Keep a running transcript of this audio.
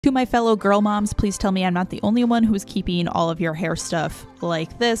To my fellow girl moms, please tell me I'm not the only one who's keeping all of your hair stuff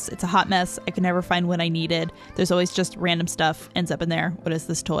like this. It's a hot mess. I can never find what I needed. There's always just random stuff ends up in there. What is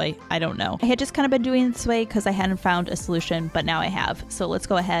this toy? I don't know. I had just kind of been doing it this way because I hadn't found a solution, but now I have. So let's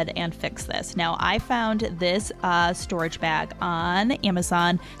go ahead and fix this. Now I found this storage bag on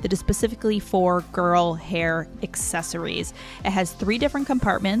Amazon that is specifically for girl hair accessories. It has 3 different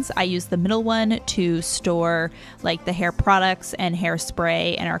compartments. I use the middle one to store like the hair products and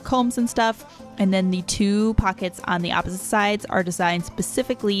hairspray and our combs and stuff. And then the 2 pockets on the opposite sides are designed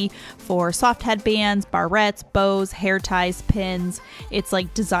specifically for soft headbands, barrettes, bows, hair ties, pins. It's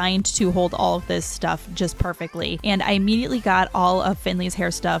like designed to hold all of this stuff just perfectly. And I immediately got all of Finley's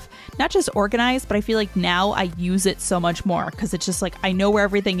hair stuff, not just organized, but I feel like now I use it so much more because it's just like I know where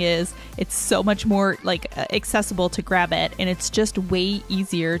everything is. It's so much more like accessible to grab it, and it's just way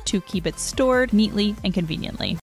easier to keep it stored neatly and conveniently.